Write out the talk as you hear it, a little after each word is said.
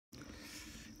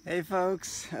Hey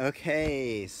folks,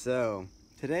 okay, so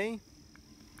today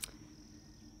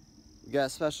we got a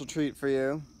special treat for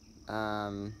you.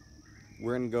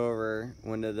 We're gonna go over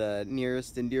one of the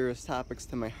nearest and dearest topics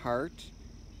to my heart,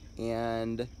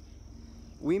 and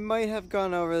we might have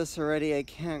gone over this already. I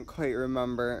can't quite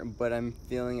remember, but I'm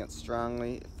feeling it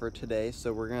strongly for today,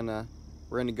 so we're gonna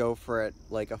go for it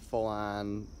like a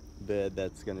full-on vid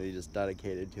that's gonna be just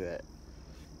dedicated to it,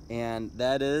 and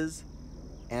that is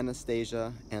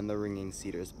Anastasia and the Ringing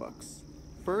Cedars books.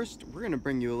 First, we're gonna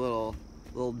bring you a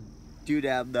little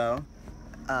doodad though.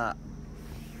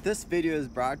 This video is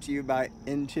brought to you by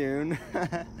Intune.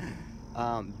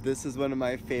 This is one of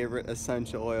my favorite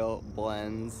essential oil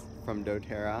blends from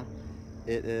doTERRA.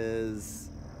 It is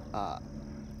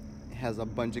has a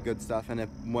bunch of good stuff in it.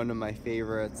 One of my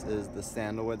favorites is the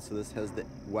sandalwood. So this has the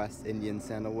West Indian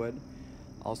sandalwood,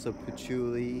 also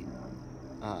patchouli,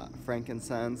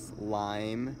 frankincense,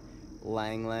 lime,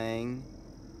 lang lang,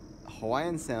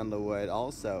 Hawaiian sandalwood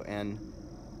also, and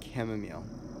chamomile.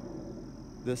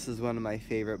 This is one of my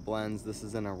favorite blends. This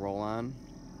is in a roll-on,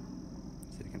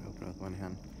 so you can open it with one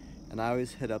hand. And I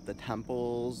always hit up the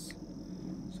temples,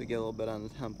 so we get a little bit on the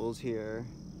temples here.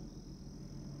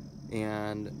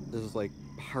 And there's like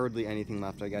hardly anything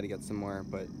left. I got to get some more,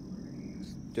 but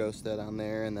dose that on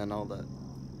there, and then all the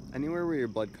anywhere where your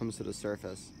blood comes to the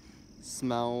surface.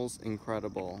 Smells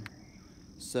incredible.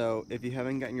 So if you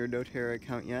haven't gotten your doTERRA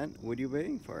account yet, what are you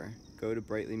waiting for? Go to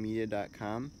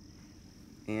brightlymedia.com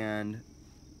and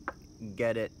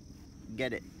get it.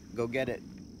 Go get it.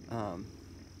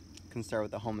 Can start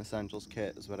with the home essentials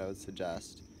kit is what I would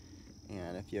suggest.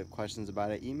 And if you have questions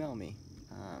about it, email me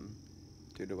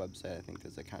through the website. I think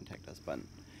there's a contact us button.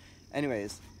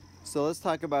 Anyways, so let's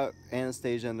talk about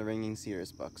Anastasia and the Ringing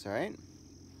Cedars books, all right?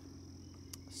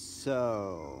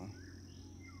 So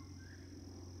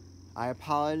I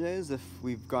apologize if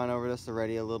we've gone over this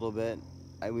already a little bit.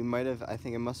 I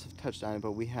think I must have touched on it,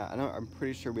 but I'm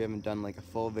pretty sure we haven't done like a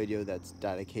full video that's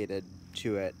dedicated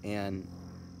to it, and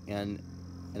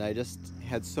I just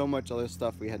had so much other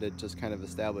stuff we had to just kind of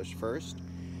establish first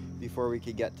before we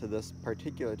could get to this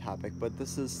particular topic. But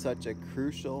this is such a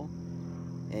crucial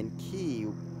and key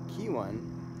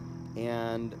one.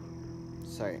 And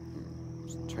sorry,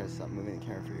 just try to stop moving the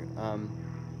camera for you.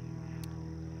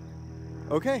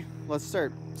 Okay, let's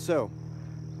start. So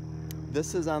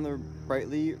this is on the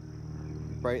Brightly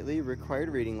required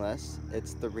reading list.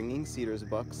 It's the Ringing Cedars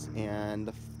books,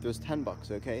 and there's 10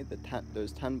 books. Okay,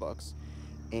 there's 10 books,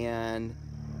 and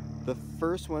the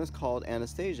first one is called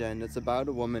Anastasia, and it's about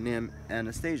a woman named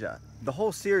Anastasia. The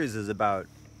whole series is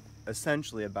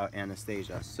essentially about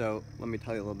Anastasia. So let me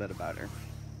tell you a little bit about her.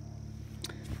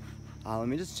 Let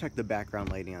me just check the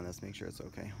background lighting on this, make sure it's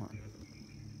okay. Hold on.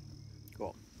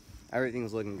 Cool.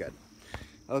 Everything's looking good.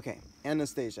 Okay,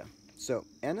 Anastasia. So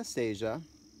Anastasia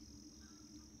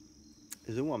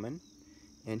is a woman,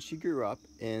 and she grew up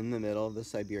in the middle of the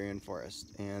Siberian forest,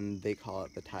 and they call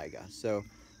it the taiga. So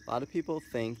a lot of people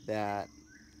think that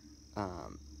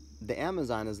the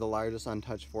Amazon is the largest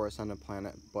untouched forest on the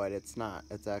planet, but it's not.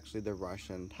 It's actually the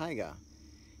Russian taiga.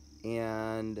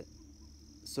 And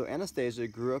so Anastasia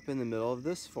grew up in the middle of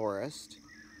this forest,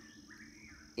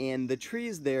 and the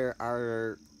trees there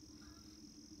are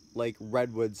like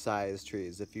redwood sized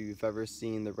trees. If you've ever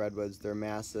seen the redwoods, they're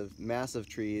massive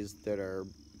trees that are,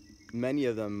 many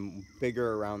of them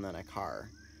bigger around than a car,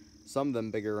 some of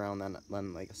them bigger around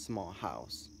than like a small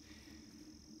house.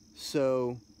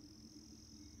 So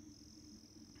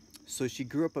she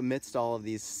grew up amidst all of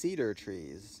these cedar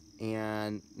trees.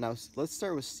 And now let's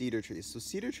start with cedar trees. So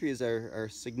cedar trees are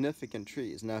significant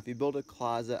trees. Now if you build a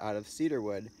closet out of cedar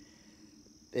wood,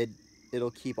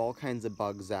 it'll keep all kinds of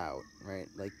bugs out, right?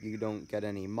 Like you don't get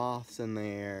any moths in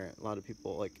there. A lot of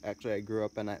people, like, actually I grew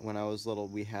up in, when I was little,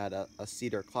 we had a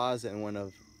cedar closet in one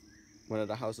of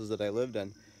the houses that I lived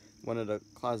in. One of the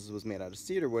closets was made out of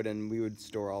cedar wood, and we would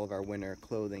store all of our winter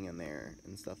clothing in there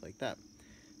and stuff like that.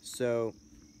 So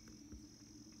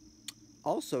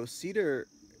also cedar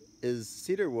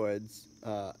woods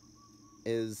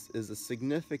is a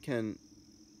significant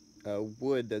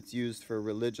wood that's used for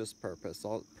religious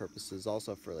purposes,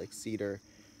 also for like cedar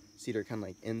kind of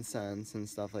like incense and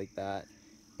stuff like that.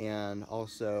 And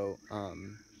also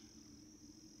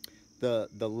the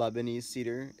Lebanese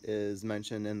cedar is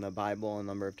mentioned in the Bible a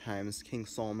number of times. King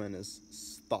Solomon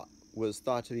was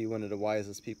thought to be one of the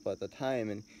wisest people at the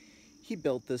time, and he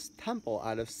built this temple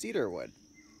out of cedar wood,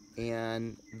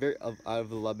 and out of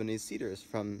the Lebanese cedars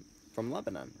from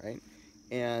Lebanon, right?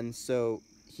 And so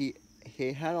he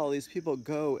had all these people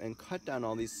go and cut down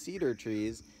all these cedar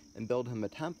trees and build him a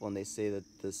temple. And they say that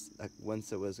this,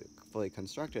 once it was fully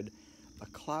constructed, a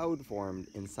cloud formed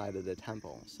inside of the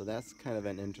temple. So that's kind of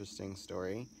an interesting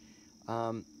story.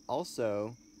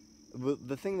 Also,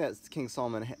 the thing that King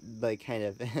Solomon, like, kind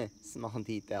of small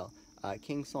detail,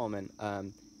 King Solomon,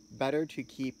 better to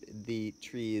keep the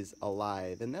trees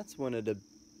alive, and that's one of the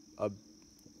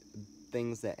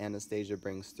things that Anastasia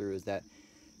brings through, is that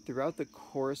throughout the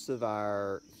course of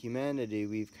our humanity,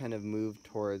 we've kind of moved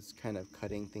towards kind of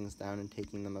cutting things down and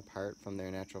taking them apart from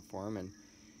their natural form, and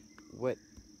what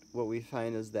we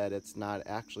find is that it's not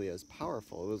actually as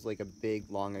powerful. It was like a big,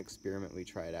 long experiment we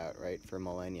tried out, right, for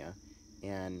millennia,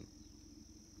 and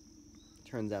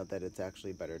turns out that it's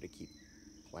actually better to keep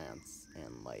plants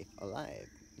and life alive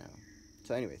now.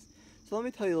 So anyways, so let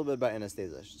me tell you a little bit about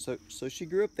Anastasia. So she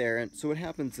grew up there, and so what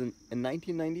happens in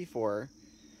 1994,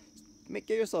 get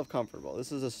yourself comfortable.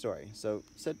 This is a story. So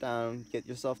sit down, get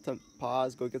yourself to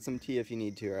pause, go get some tea if you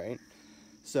need to, right?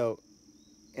 So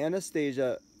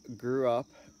Anastasia grew up,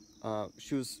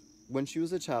 when she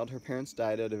was a child, her parents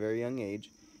died at a very young age,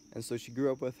 and so she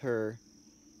grew up with her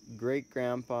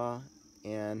great-grandpa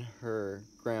and her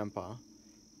grandpa.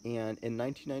 And in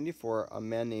 1994, a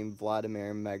man named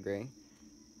Vladamir Megre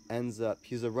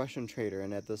he's a Russian trader,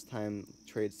 and at this time,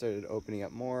 trade started opening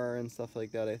up more and stuff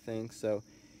like that, I think. So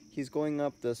he's going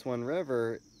up this one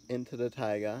river into the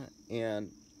taiga,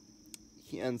 and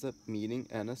he ends up meeting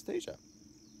Anastasia.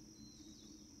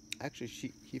 Actually,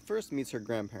 he first meets her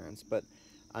grandparents, but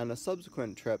on a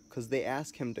subsequent trip, because they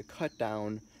ask him to cut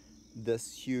down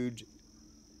this huge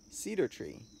cedar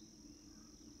tree.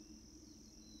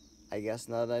 I guess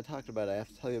now that I talked about it, I have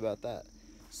to tell you about that.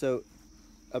 So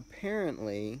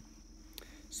apparently,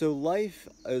 life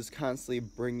is constantly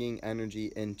bringing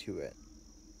energy into it.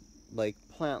 Like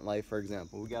plant life, for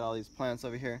example. We got all these plants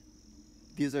over here.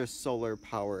 These are solar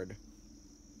powered.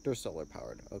 They're solar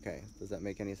powered. Okay, does that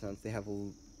make any sense? They have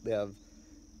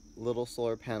little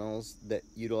solar panels that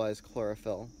utilize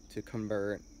chlorophyll to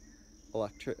convert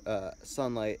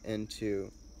sunlight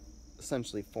into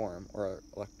essentially form, or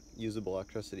usable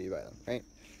electricity by them, right?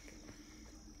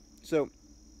 So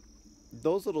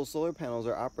those little solar panels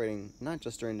are operating not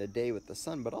just during the day with the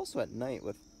sun, but also at night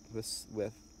with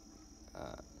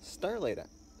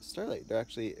starlight. They're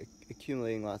actually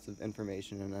accumulating lots of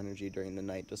information and energy during the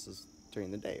night, just as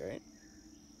during the day, right?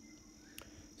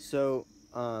 So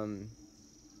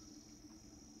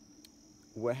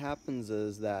what happens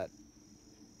is that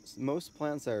most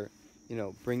plants are,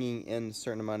 bringing in a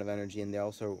certain amount of energy, and they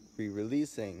also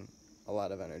releasing a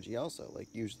lot of energy also. Like,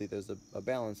 usually there's a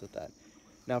balance with that.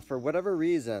 Now, for whatever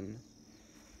reason,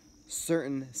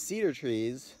 certain cedar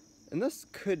trees, and this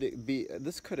could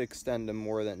extend to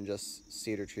more than just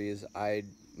cedar trees. I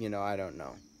don't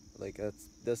know. Like,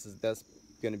 that's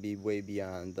going to be way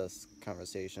beyond this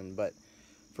conversation. But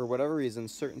for whatever reason,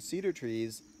 certain cedar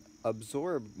trees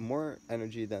absorb more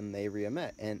energy than they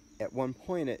re-emit, and at one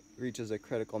point it reaches a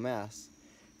critical mass.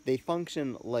 They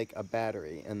function like a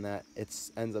battery in that it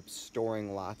ends up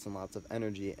storing lots and lots of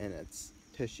energy in its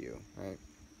tissue, right?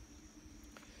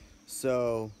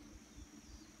 So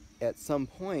at some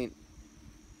point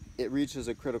it reaches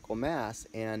a critical mass,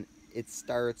 and it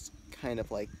starts kind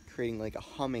of like creating like a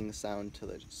humming sound to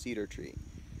the cedar tree.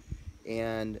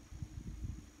 And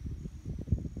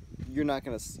you're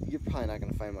probably not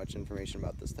gonna find much information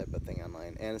about this type of thing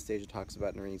online. Anastasia talks about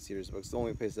it in reading Cedars books. It's the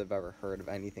only place I've ever heard of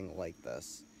anything like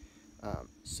this.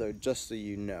 So just so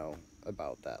you know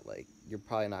about that, like, you're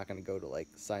probably not gonna go to like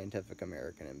Scientific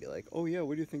American and be like, oh yeah,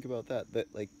 what do you think about that?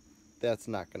 That's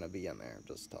not gonna be in there. I'm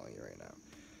just telling you right now.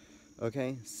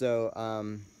 Okay, so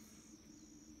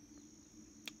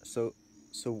so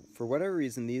for whatever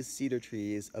reason, these cedar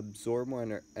trees absorb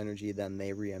more energy than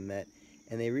they re-emit,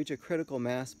 and they reach a critical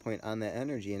mass point on that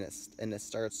energy, and it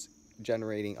starts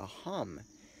generating a hum,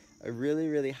 a really,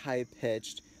 really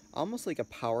high-pitched, almost like a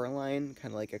power line,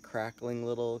 kind of like a crackling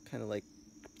little, kind of like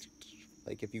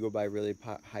if you go by really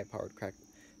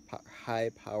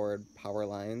high-powered power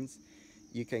lines,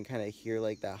 you can kind of hear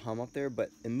like that hum up there.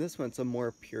 But in this one, it's a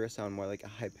more pure sound, more like a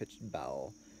high-pitched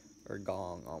bell or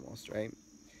gong almost, right?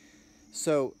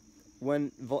 So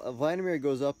when Vladimir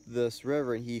goes up this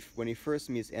river, and when he first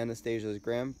meets Anastasia's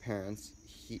grandparents,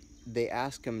 they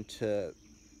ask him to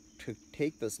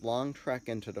take this long trek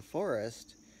into the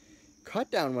forest, cut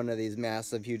down one of these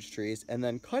massive, huge trees, and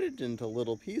then cut it into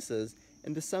little pieces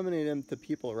and disseminate them to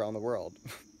people around the world.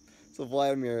 So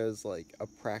Vladimir is like a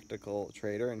practical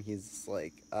trader, and he's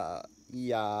like,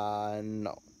 yeah,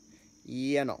 no.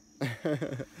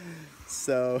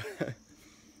 So,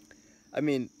 I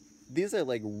mean, these are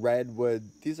like redwood,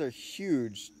 these are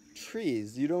huge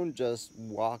trees. You don't just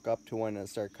walk up to one and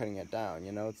start cutting it down,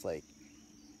 it's like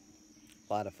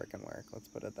a lot of freaking work. Let's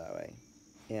put it that way.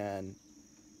 And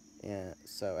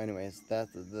so, anyways,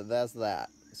 that's that.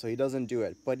 So he doesn't do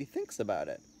it, but he thinks about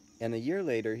it. And a year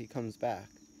later, he comes back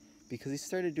because he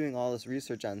started doing all this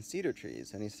research on cedar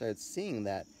trees, and he started seeing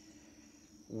that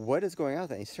what is going on with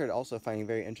that. He started also finding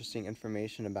very interesting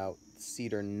information about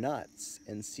cedar nuts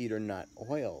and cedar nut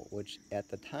oil, which at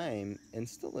the time, and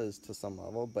still is to some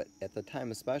level, but at the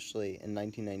time, especially in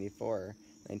 1994,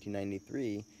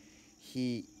 1993,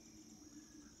 he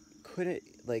couldn't,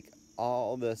 like,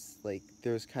 all this, like,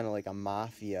 there's kind of like a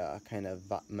mafia kind of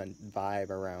vibe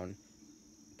around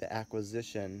the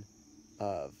acquisition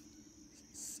of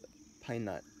pine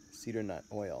nut, cedar nut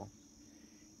oil.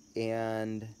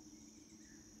 And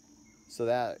so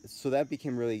that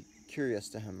became really curious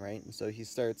to him, right? And so he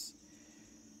starts,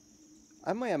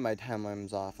 I might have my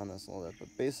timelines off on this a little bit,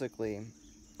 but basically,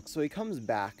 so he comes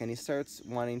back and he starts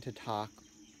wanting to talk.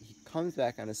 He comes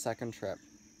back on his second trip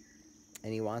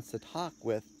and he wants to talk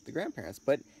with the grandparents.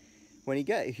 But when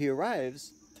he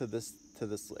arrives to this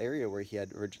area where he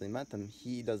had originally met them,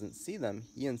 he doesn't see them.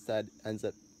 He instead ends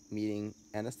up meeting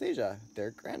Anastasia,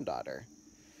 their granddaughter,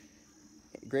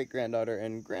 great-granddaughter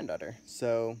and granddaughter.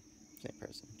 So same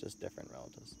person, just different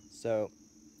relatives. So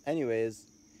anyways,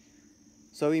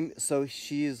 so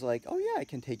she's like, oh yeah, I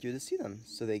can take you to see them.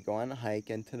 So they go on a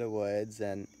hike into the woods,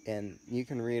 and you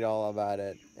can read all about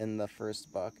it in the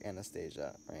first book,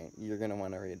 Anastasia, right? You're going to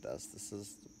want to read this. This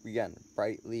is, again,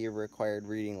 brightly required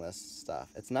reading list stuff.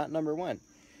 It's not number 1.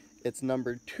 It's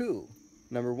number 2.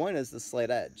 Number 1 is The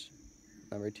Slight Edge.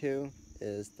 Number 2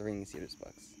 is the Ringing Cedars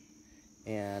books.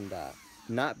 And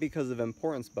not because of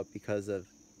importance, but because of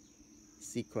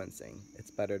sequencing.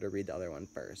 It's better to read the other one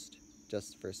first,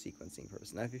 just for sequencing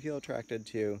purposes. Now, if you feel attracted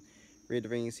to read the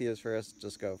Ringing Cedars first,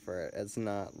 just go for it. It's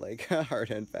not like a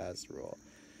hard and fast rule.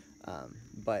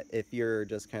 But if you're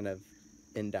just kind of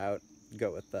in doubt,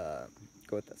 go with the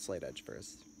Slight Edge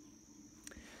first.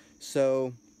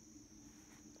 So,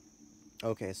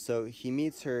 okay, so he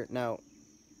meets her. Now,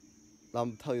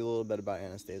 I'll tell you a little bit about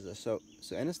Anastasia. So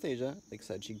Anastasia, like I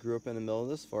said, she grew up in the middle of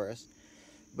this forest,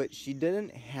 but she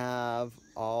didn't have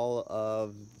all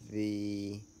of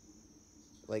the,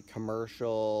 like,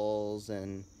 commercials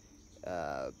and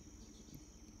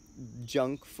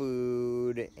junk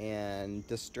food and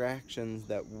distractions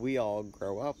that we all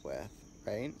grow up with,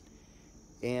 right?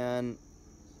 And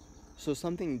so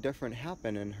something different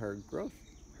happened in her growth,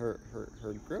 her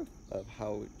growth of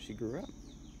how she grew up.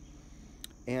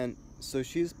 And so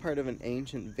she's part of an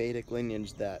ancient Vedic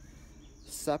lineage that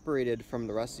separated from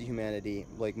the rest of humanity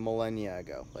like millennia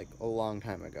ago, like a long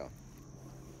time ago.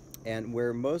 And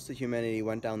where most of humanity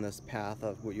went down this path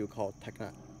of what you would call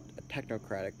a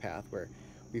technocratic path, where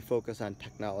we focus on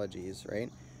technologies,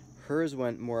 right? Hers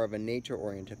went more of a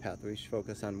nature-oriented path, where we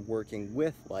focus on working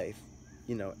with life,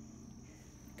 you know,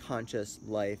 conscious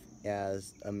life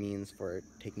as a means for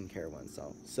taking care of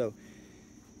oneself. So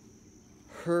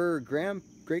her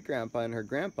great-grandpa and her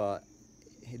grandpa,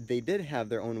 they did have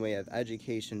their own way of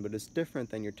education, but it's different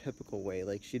than your typical way.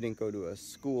 Like, she didn't go to a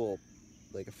school,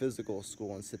 like a physical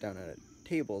school, and sit down at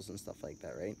tables and stuff like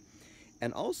that, right?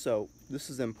 And also, this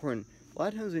is important, a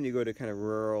lot of times when you go to kind of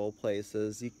rural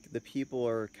places, the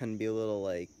people can be a little,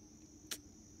 like,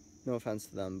 no offense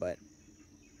to them, but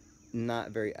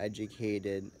not very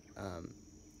educated.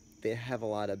 They have a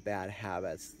lot of bad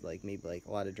habits, like maybe like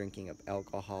a lot of drinking of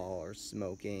alcohol or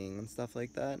smoking and stuff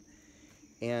like that.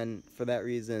 And for that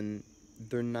reason,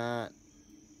 they're not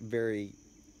very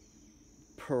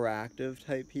proactive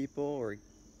type people, or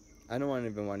I don't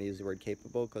even want to use the word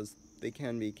capable, because they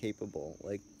can be capable,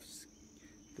 like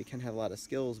they can have a lot of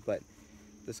skills, but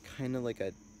there's kind of like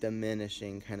a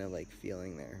diminishing kind of like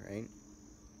feeling there, right?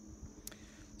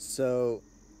 So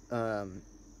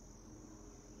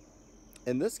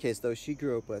in this case, though, she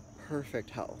grew up with perfect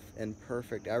health and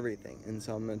perfect everything, and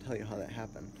so I'm going to tell you how that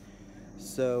happened.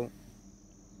 So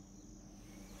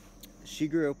she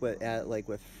grew up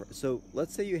so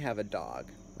let's say you have a dog,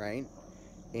 right?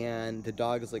 And the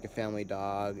dog is like a family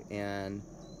dog, and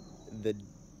the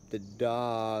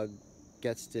dog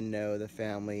gets to know the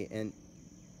family, and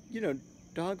you know,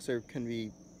 dogs can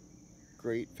be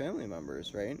great family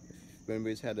members, right? If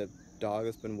anybody's had a dog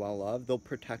that's been well loved, they'll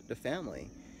protect the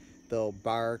family. They'll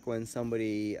bark when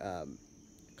somebody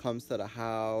comes to the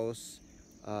house.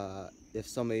 If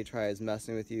somebody tries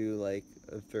messing with you, like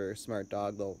if they're a smart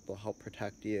dog, they'll help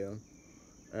protect you.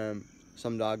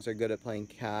 Some dogs are good at playing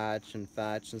catch and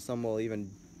fetch, and some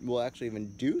will actually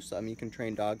even do some. You can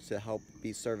train dogs to help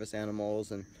be service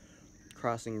animals and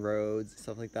crossing roads,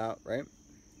 stuff like that, right?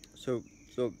 So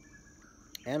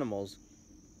animals,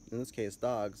 in this case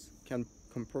dogs, can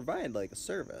provide like a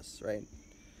service, right?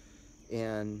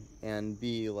 and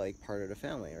be like part of the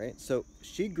family, right? So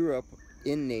she grew up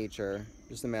in nature.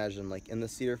 Just imagine, like in the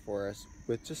cedar forest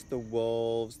with just the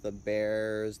wolves, the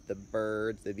bears, the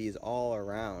birds, the bees all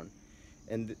around,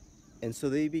 and and so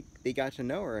they got to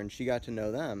know her, and she got to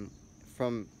know them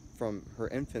from her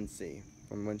infancy,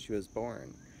 from when she was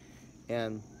born,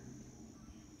 and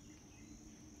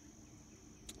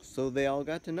so they all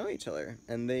got to know each other,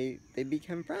 and they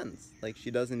became friends. Like,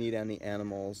 she doesn't eat any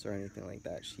animals or anything like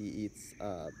that. She eats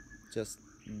just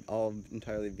all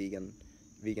entirely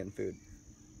vegan food.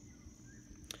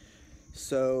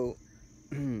 So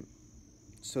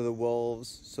so the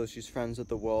wolves, so she's friends with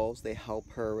the wolves. They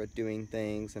help her with doing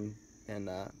things, and end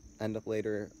up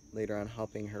later on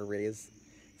helping her raise.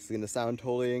 This is going to sound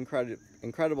totally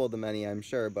incredible to many, I'm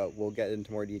sure, but we'll get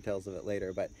into more details of it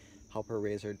later. But help her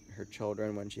raise her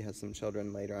children when she has some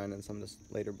children later on in some of the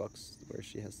later books where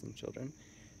she has some children,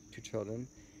 2 children.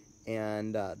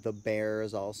 And the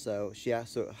bears also.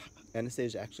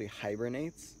 Anastasia actually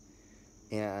hibernates,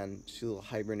 and she'll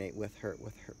hibernate with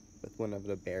one of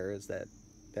the bears that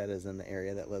is in the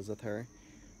area that lives with her,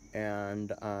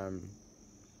 and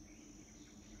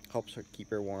helps her keep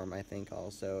her warm, I think,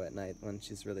 also at night when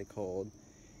she's really cold.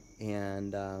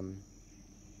 And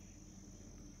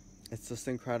it's just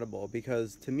incredible,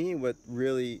 because to me what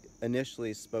really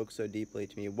initially spoke so deeply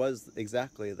to me was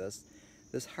exactly this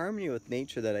harmony with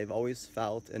nature that I've always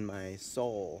felt in my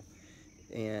soul,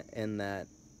 and that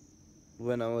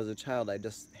when I was a child, I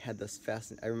just had this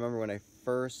I remember when I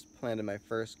first planted my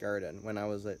first garden when I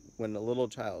was a little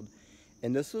child,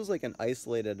 and this was like an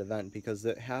isolated event because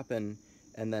it happened,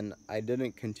 and then I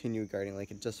didn't continue gardening.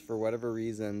 Like, it just, for whatever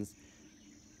reasons,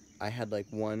 I had like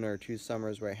 1 or 2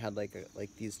 summers where I had like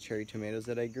these cherry tomatoes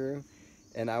that I grew,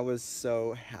 and I was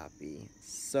so happy,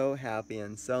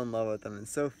 and so in love with them, and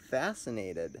so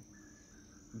fascinated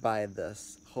by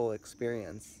this whole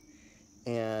experience,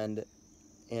 and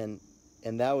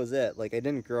that was it. Like, I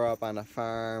didn't grow up on a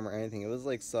farm or anything. It was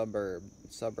like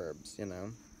suburbs, you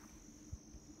know.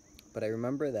 But I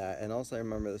remember that, and also I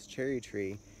remember this cherry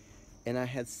tree, and I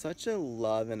had such a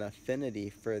love and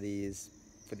affinity for these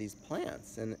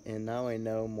plants, and now I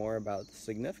know more about the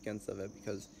significance of it,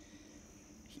 because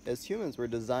as humans we're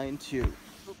designed to,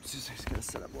 oops, just gonna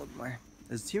set up a little more.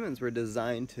 As humans we're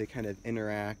designed to kind of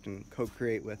interact and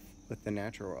co-create with the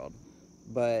natural world,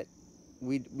 but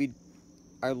we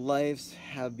our lives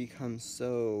have become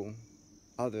so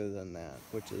other than that,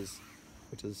 which is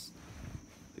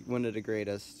one of the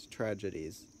greatest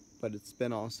tragedies, but it's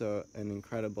been also an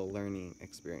incredible learning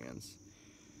experience.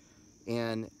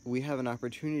 And we have an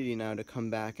opportunity now to come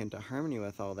back into harmony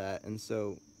with all that. And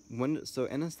so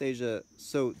Anastasia,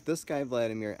 so this guy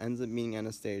Vladimir ends up meeting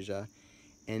Anastasia,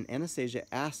 and Anastasia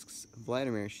asks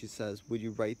Vladimir, she says, would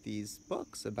you write these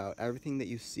books about everything that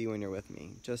you see when you're with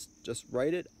me? Just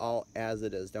write it all as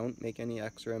it is. Don't make any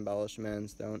extra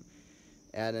embellishments. Don't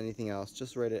add anything else.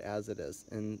 Just write it as it is.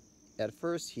 And at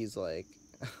first he's like,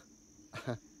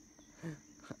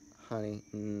 honey,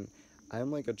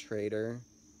 I'm like a trader.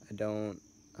 I'm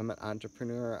an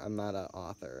entrepreneur. I'm not an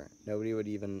author. Nobody would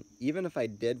even if I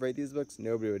did write these books,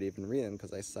 nobody would even read them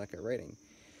because I suck at writing.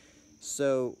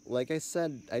 So, like I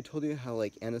said, I told you how,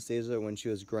 like, Anastasia, when she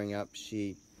was growing up,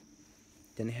 she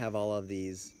didn't have all of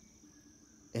these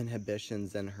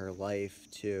inhibitions in her life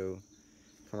to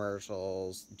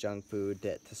commercials, junk food,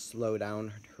 to slow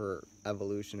down her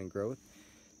evolution and growth.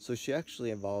 So she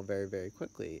actually evolved very, very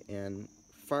quickly, and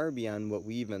far beyond what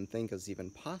we even think is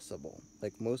even possible.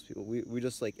 Like, most people, we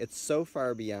just, like, it's so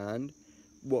far beyond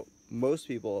what most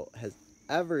people has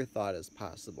ever thought is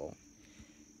possible.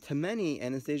 To many,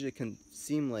 Anastasia can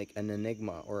seem like an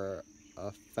enigma or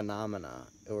a phenomena,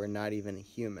 or not even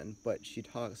human, but she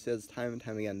says time and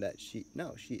time again that she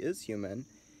is human,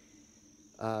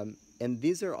 and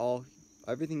these are all,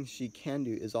 everything she can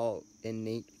do is all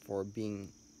innate for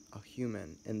being a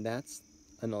human, and that's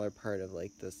another part of,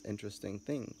 like, this interesting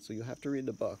thing. So you have to read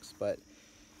the books, but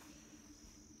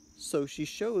so she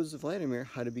shows Vladimir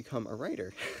how to become a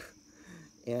writer.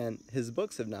 And his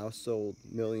books have now sold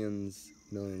millions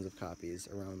of copies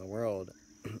around the world,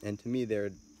 and to me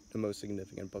they're the most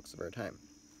significant books of our time,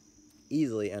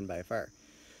 easily and by far.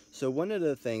 So one of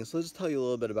the things, let's just tell you a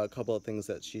little bit about a couple of things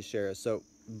that she shares. So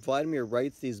Vladimir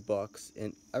writes these books,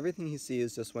 and everything he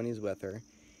sees just when he's with her,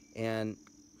 and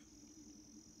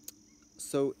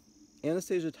so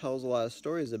Anastasia tells a lot of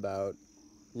stories about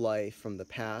life from the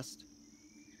past,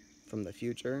 from the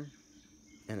future,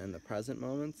 and in the present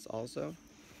moments also.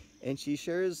 And she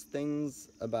shares things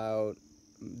about,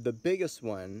 the biggest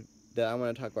one that I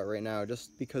want to talk about right now,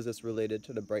 just because it's related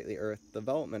to the Brightly Earth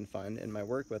Development Fund and my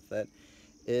work with it,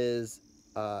 is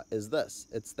is this.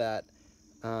 It's that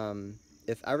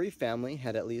if every family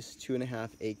had at least 2.5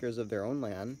 acres of their own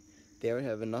land, they would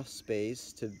have enough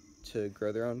space to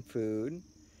grow their own food,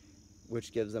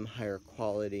 which gives them higher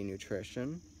quality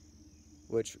nutrition,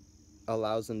 which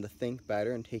allows them to think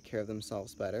better and take care of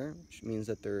themselves better, which means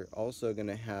that they're also going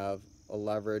to have a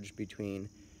leverage between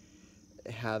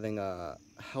having a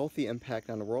healthy impact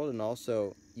on the world and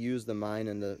also use the mind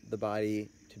and the body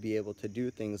to be able to do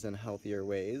things in healthier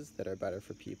ways that are better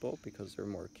for people because they're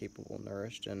more capable,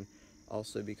 nourished, and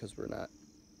also because we're not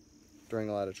throwing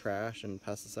a lot of trash and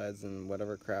pesticides and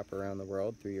whatever crap around the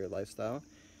world through your lifestyle.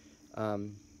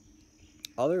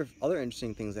 Other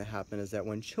interesting things that happen is that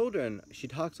when children, she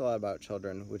talks a lot about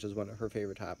children, which is one of her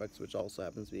favorite topics, which also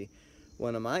happens to be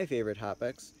one of my favorite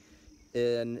topics,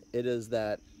 and it is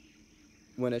that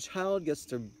when a child gets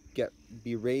to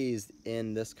be raised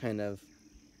in this kind of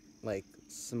like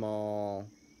small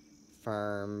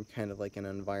farm kind of like an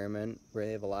environment where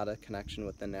they have a lot of connection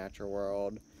with the natural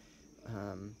world,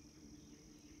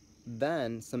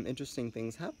 then some interesting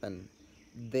things happen.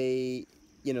 They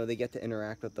they get to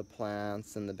interact with the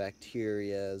plants and the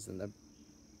bacterias and the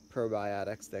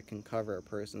probiotics that can cover a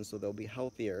person, so they'll be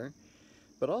healthier.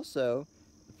 But also,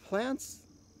 plants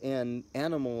and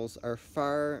animals are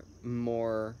far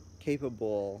more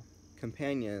capable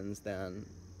companions than,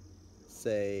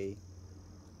 say,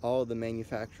 all the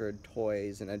manufactured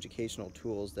toys and educational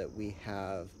tools that we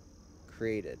have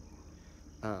created.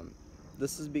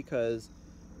 This is because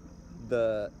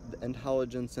the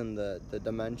intelligence and the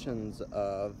dimensions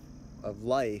of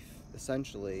life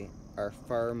essentially are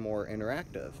far more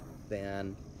interactive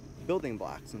than building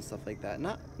blocks and stuff like that.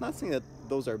 Not saying that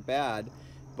those are bad,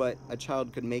 but a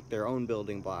child could make their own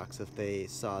building blocks if they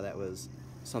saw that was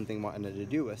something wanted to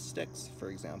do with sticks, for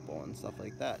example, and stuff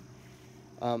like that.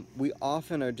 We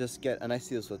often are just and I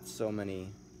see this with so many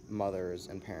mothers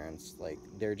and parents, like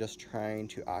they're just trying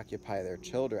to occupy their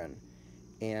children,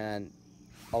 and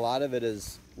a lot of it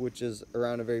is, which is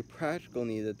around a very practical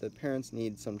need that the parents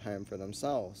need some time for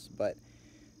themselves, but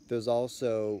there's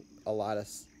also a lot of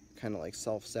kind of like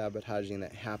self-sabotaging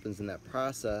that happens in that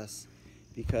process,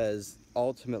 because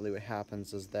ultimately what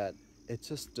happens is that it's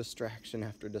just distraction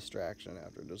after distraction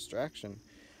after distraction,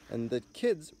 and the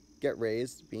kids get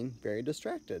raised being very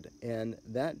distracted, and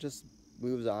that just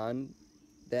moves on,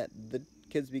 that the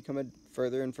kids become a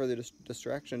further and further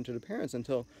distraction to the parents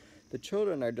until the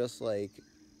children are just like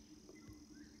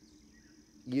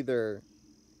either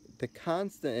the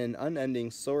constant and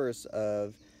unending source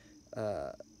of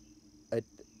a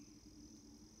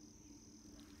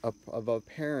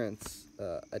parent's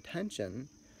attention,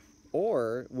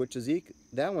 or which is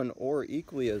that one, or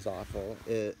equally as awful,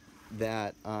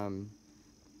 that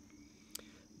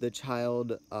the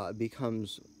child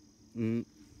becomes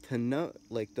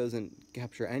doesn't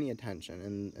capture any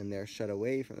attention, and they're shut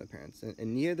away from the parents,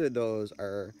 and neither of those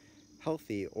are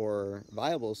healthy or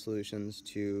viable solutions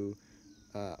to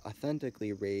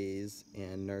authentically raise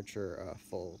and nurture a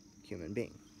full human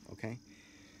being. Okay,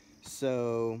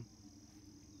 so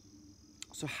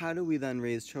how do we then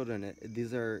raise children?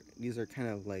 These are kind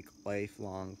of like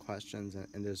lifelong questions,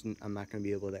 and I'm not going to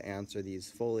be able to answer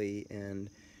these fully and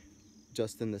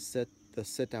just in the sit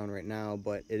down right now,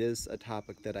 but it is a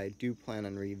topic that I do plan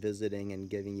on revisiting and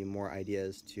giving you more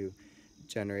ideas to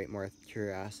generate more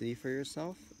curiosity for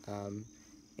yourself.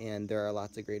 And there are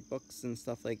lots of great books and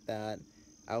stuff like that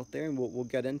out there, and we'll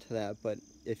get into that. But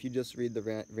if you just read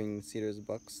the Ring Cedars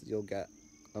books, you'll get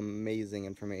amazing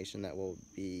information that will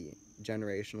be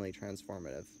generationally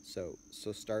transformative. So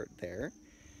start there.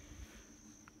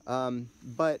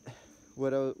 But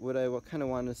what I kind of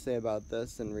want to say about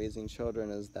this and raising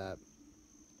children is that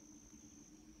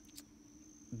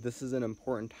this is an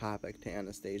important topic to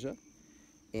Anastasia,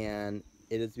 and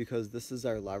it is because this is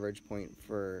our leverage point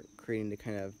for creating the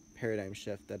kind of paradigm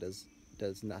shift that is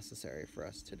necessary for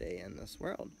us today in this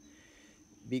world.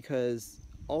 Because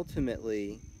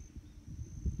ultimately,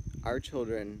 our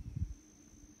children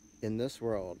in this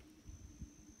world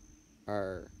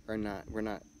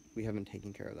we haven't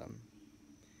taken care of them,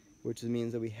 which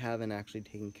means that we haven't actually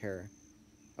taken care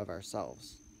of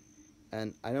ourselves.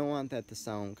 And I don't want that to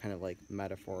sound kind of like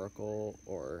metaphorical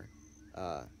or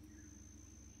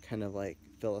kind of like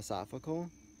philosophical,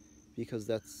 because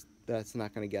that's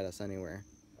not going to get us anywhere.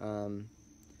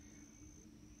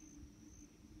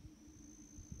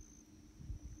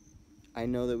 I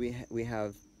know that we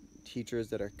have teachers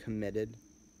that are committed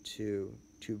to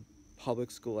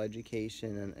public school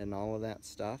education and all of that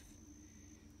stuff.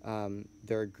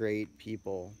 There are great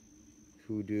people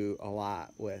who do a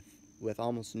lot with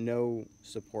almost no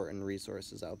support and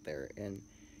resources out there, and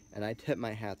And I tip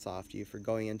my hats off to you for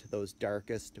going into those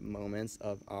darkest moments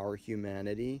of our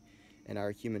humanity and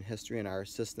our human history and our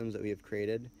systems that we have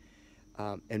created,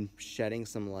 and shedding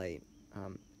some light.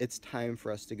 It's time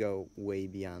for us to go way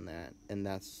beyond that, and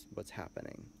that's what's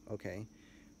happening, okay?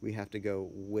 We have to go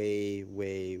way,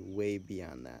 way, way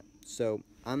beyond that. So,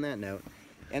 on that note,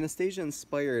 Anastasia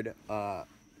inspired a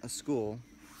school,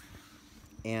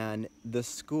 and the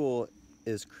school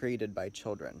is created by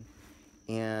children.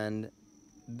 And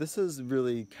this is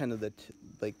really kind of the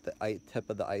tip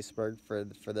of the iceberg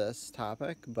for this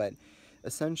topic, but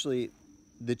essentially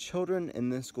the children in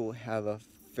this school have a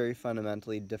very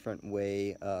fundamentally different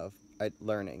way of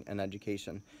learning and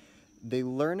education. They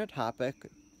learn a topic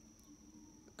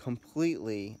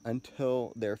completely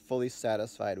until they're fully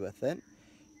satisfied with it,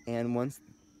 and once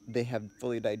they have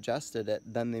fully digested it,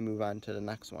 then they move on to the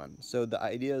next one. So the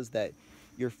idea is that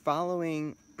you're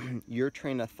following your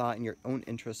train of thought and your own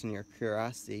interest and your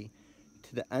curiosity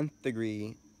to the nth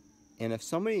degree. And if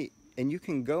somebody, and you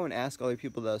can go and ask other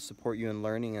people to support you in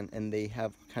learning, and they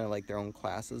have kind of like their own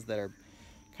classes that are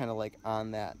kind of like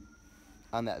on that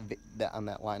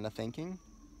line of thinking.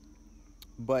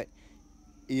 But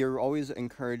you're always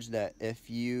encouraged that if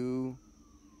you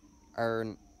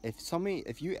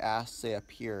ask, say, a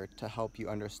peer to help you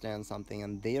understand something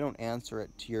and they don't answer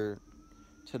it to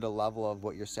the level of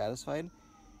what you're satisfied,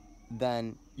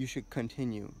 then you should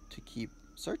continue to keep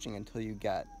searching until you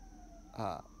get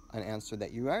an answer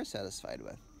that you are satisfied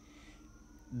with.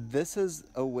 This is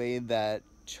a way that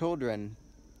children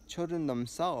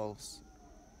themselves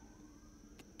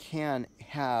can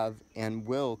have and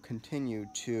will continue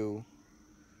to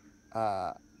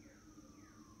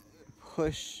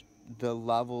push the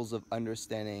levels of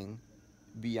understanding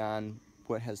beyond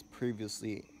what has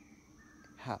previously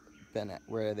been at,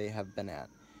 where they have been at.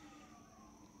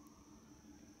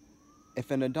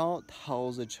 If an adult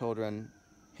tells the children,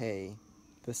 hey,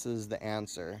 this is the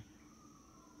answer,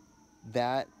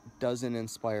 that doesn't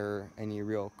inspire any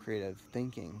real creative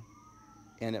thinking.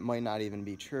 And it might not even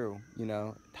be true. You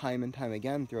know, time and time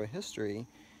again throughout history,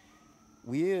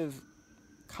 we have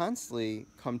constantly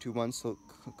come to one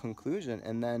conclusion,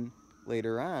 and then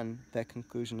later on, that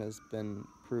conclusion has been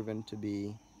proven to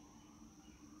be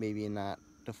maybe not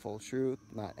the full truth,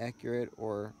 not accurate,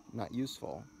 or not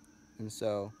useful. And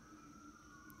so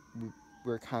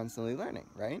we're constantly learning,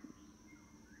 right?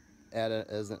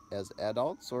 As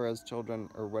adults or as children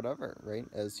or whatever, right?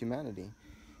 As humanity.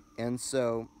 And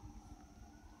so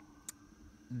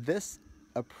this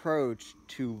approach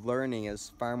to learning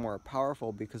is far more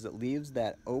powerful because it leaves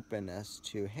that openness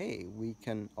to, hey, we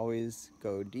can always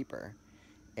go deeper.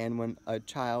 And when a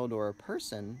child or a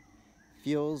person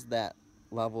feels that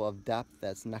level of depth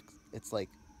that's next, it's like,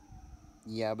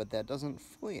 yeah, but that doesn't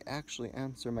fully actually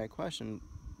answer my question,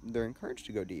 they're encouraged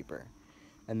to go deeper.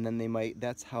 And then they might,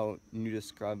 that's how new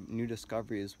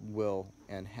discoveries will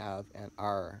and have and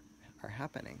are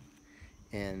happening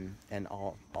in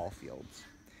all fields.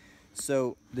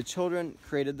 So the children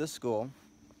created this school,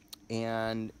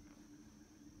 and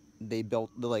they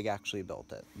actually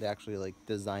built it. They actually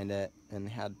designed it and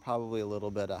had probably a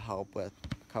little bit of help with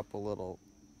a couple little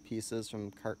pieces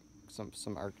from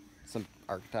some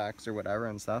architects or whatever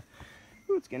and stuff.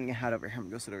 Ooh, it's getting hot over here. I'm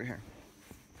gonna go sit over here.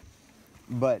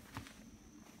 But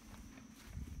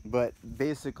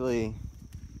basically,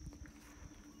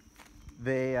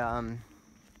 they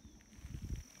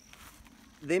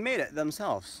made it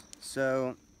themselves.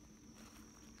 So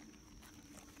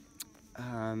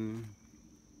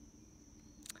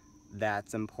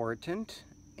that's important,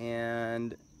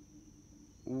 and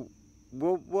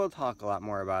we'll talk a lot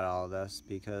more about all of this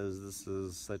because this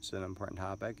is such an important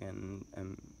topic, and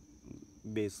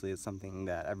basically it's something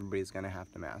that everybody's going to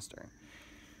have to master.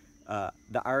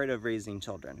 The art of raising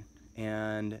children.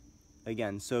 And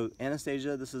again, so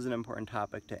Anastasia, this is an important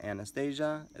topic to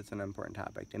Anastasia. It's an important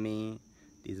topic to me.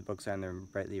 These books are on their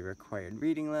brightly required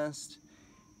reading list.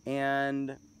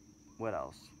 And what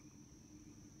else?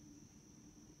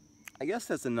 I guess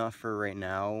that's enough for right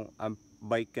now. I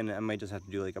might just have to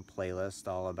do like a playlist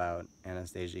all about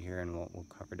Anastasia here, and we'll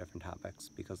cover different topics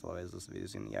because otherwise this video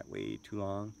is going to get way too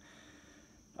long.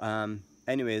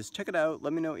 Anyways, check it out.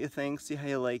 Let me know what you think. See how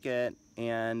you like it.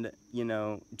 And, you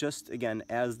know, just again,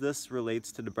 as this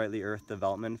relates to the Brightly Earth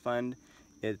Development Fund,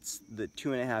 it's the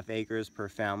 2.5 acres per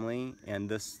family. And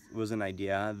this was an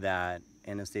idea that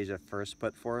Anastasia first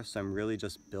put forth. So I'm really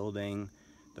just building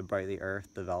the Brightly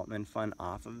Earth Development Fund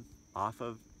off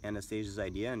of Anastasia's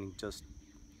idea and just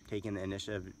taking the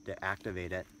initiative to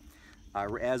activate it.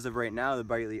 As of right now, the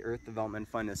Brightly Earth Development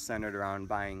Fund is centered around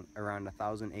buying around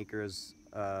 1,000 acres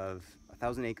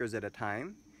at a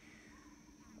time.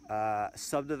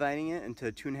 subdividing it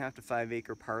into 2.5 to 5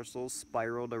 acre parcels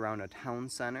spiraled around a town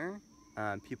center.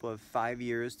 People have 5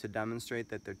 years to demonstrate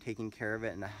that they're taking care of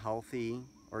it in a healthy,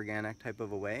 organic type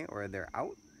of a way, or they're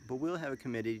out. But we'll have a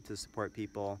committee to support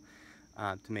people,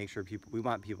 to make sure we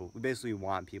basically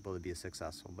want people to be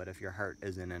successful. But if your heart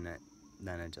isn't in it,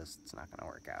 then it's not gonna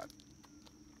work out.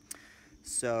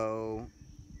 So,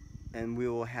 and we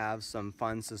will have some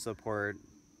funds to support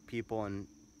people, and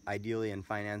ideally in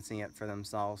financing it for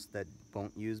themselves that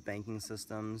won't use banking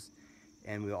systems.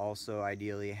 And we'll also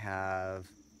ideally have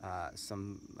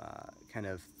some kind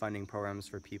of funding programs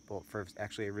for people.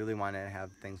 Actually, I really wanted to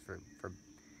have things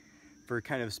for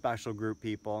kind of special group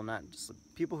people, not just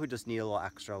people who just need a little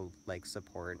extra like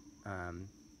support.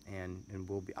 And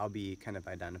I'll be kind of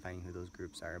identifying who those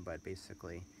groups are, but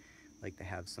basically like to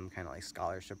have some kind of like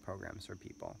scholarship programs for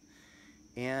people.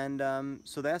 And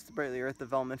so that's the Brightly Earth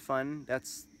Development Fund.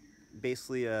 That's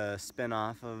basically a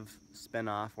spin-off,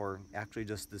 or actually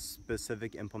just the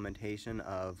specific implementation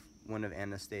of one of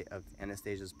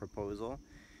Anastasia's proposal,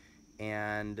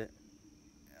 and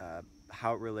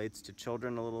how it relates to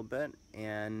children a little bit.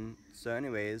 And so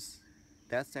anyways,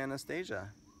 that's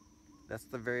Anastasia. That's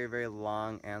the very, very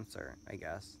long answer, I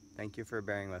guess. Thank you for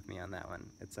bearing with me on that one.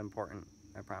 It's important,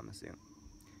 I promise you.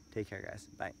 Take care, guys.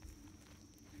 Bye.